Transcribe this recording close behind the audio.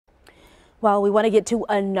Well, we want to get to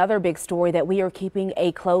another big story that we are keeping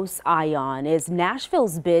a close eye on is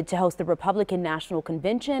Nashville's bid to host the Republican National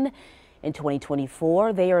Convention in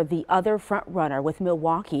 2024. They are the other front runner with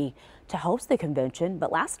Milwaukee to host the convention.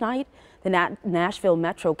 But last night, the Nashville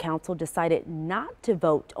Metro Council decided not to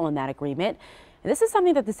vote on that agreement. And this is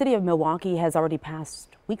something that the city of Milwaukee has already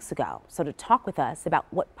passed weeks ago. So to talk with us about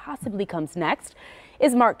what possibly comes next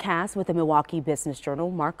is Mark Kass with the Milwaukee Business Journal.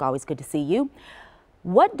 Mark, always good to see you.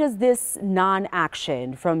 What does this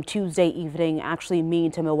non-action from Tuesday evening actually mean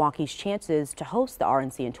to Milwaukee's chances to host the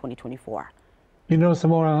RNC in 2024? You know,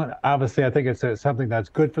 Simone, obviously, I think it's something that's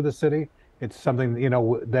good for the city. It's something,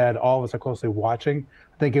 that all of us are closely watching.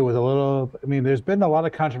 I think it was there's been a lot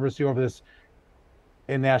of controversy over this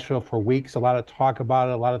in Nashville for weeks, a lot of talk about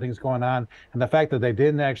it, a lot of things going on. And the fact that they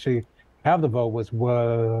didn't actually have the vote was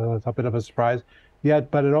a bit of a surprise.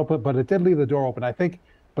 But it did leave the door open. I think.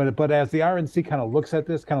 But as the RNC kind of looks at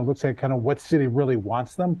this, looks at what city really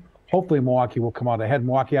wants them, hopefully Milwaukee will come out ahead.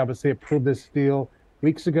 Milwaukee obviously approved this deal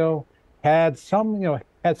weeks ago, had some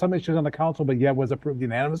issues on the council, but yet was approved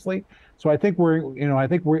unanimously. So I think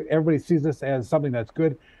everybody sees this as something that's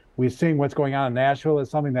good. We're seeing what's going on in Nashville as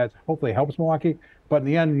something that hopefully helps Milwaukee. But in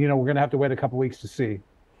the end, we're going to have to wait a couple weeks to see.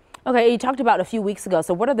 Okay, you talked about a few weeks ago.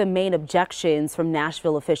 So what are the main objections from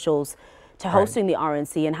Nashville officials to hosting the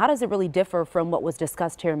RNC, and how does it really differ from what was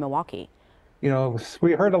discussed here in Milwaukee?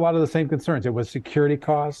 We heard a lot of the same concerns. It was security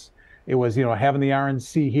costs. It was, having the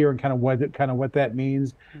RNC here and what that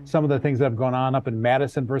means. Some of the things that have gone on up in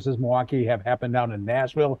Madison versus Milwaukee have happened down in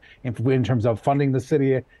Nashville in terms of funding the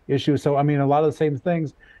city issues. So, a lot of the same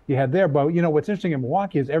things you had there. But, what's interesting in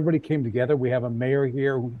Milwaukee is everybody came together. We have a mayor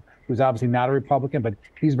here who's obviously not a Republican, but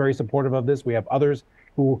he's very supportive of this. We have others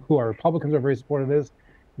who are Republicans who are very supportive of this.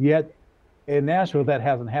 Yet, in Nashville, that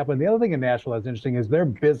hasn't happened. The other thing in Nashville that's interesting is they're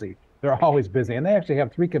busy. They're always busy. And they actually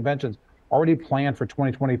have 3 conventions already planned for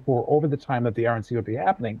 2024 over the time that the RNC would be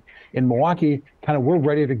happening. In Milwaukee, we're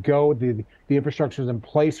ready to go. The infrastructure is in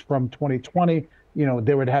place from 2020.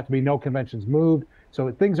 There would have to be no conventions moved.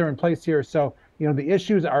 So things are in place here. So, the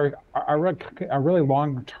issues are really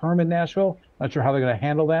long term in Nashville. Not sure how they're going to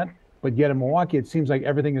handle that. But yet in Milwaukee, it seems like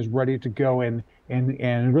everything is ready to go and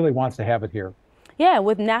really wants to have it here. Yeah,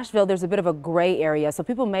 with Nashville, there's a bit of a gray area. So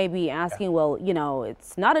people may be asking, well,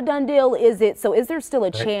 it's not a done deal, is it? So is there still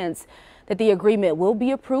a chance that the agreement will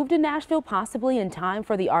be approved in Nashville, possibly in time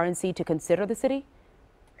for the RNC to consider the city?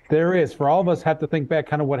 There is. For all of us have to think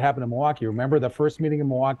back what happened in Milwaukee. Remember the first meeting in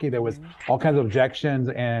Milwaukee, there was all kinds of objections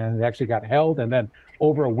and it actually got held. And then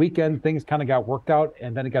over a weekend, things got worked out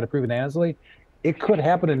and then it got approved unanimously. It could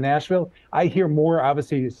happen in Nashville. I hear more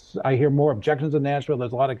objections in Nashville.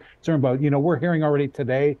 There's a lot of concern about, we're hearing already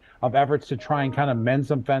today of efforts to try and mend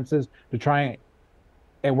some fences, to try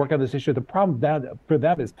and work on this issue. The problem for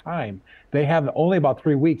them is time. They have only about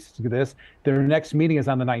 3 weeks to do this. Their next meeting is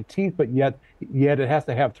on the 19th, but yet it has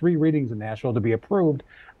to have 3 readings in Nashville to be approved.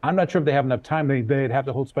 I'm not sure if they have enough time. They'd have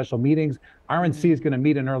to hold special meetings. RNC is going to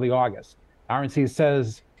meet in early August. RNC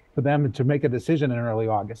says for them to make a decision in early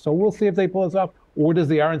August. So we'll see if they pull this off, or does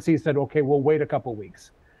the RNC said, okay, we'll wait a couple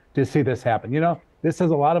weeks to see this happen. This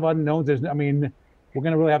has a lot of unknowns. We're going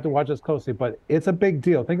to really have to watch this closely, but it's a big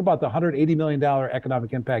deal. Think about the $180 million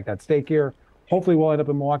economic impact at stake here. Hopefully we'll end up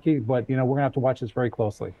in Milwaukee, but we're going to have to watch this very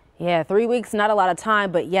closely. Yeah, 3 weeks, not a lot of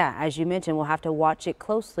time, but yeah, as you mentioned, we'll have to watch it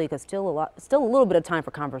closely because still a little bit of time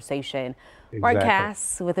for conversation. Exactly. Mark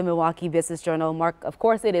Kass with the Milwaukee Business Journal. Mark, of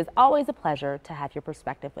course, it is always a pleasure to have your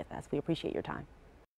perspective with us. We appreciate your time.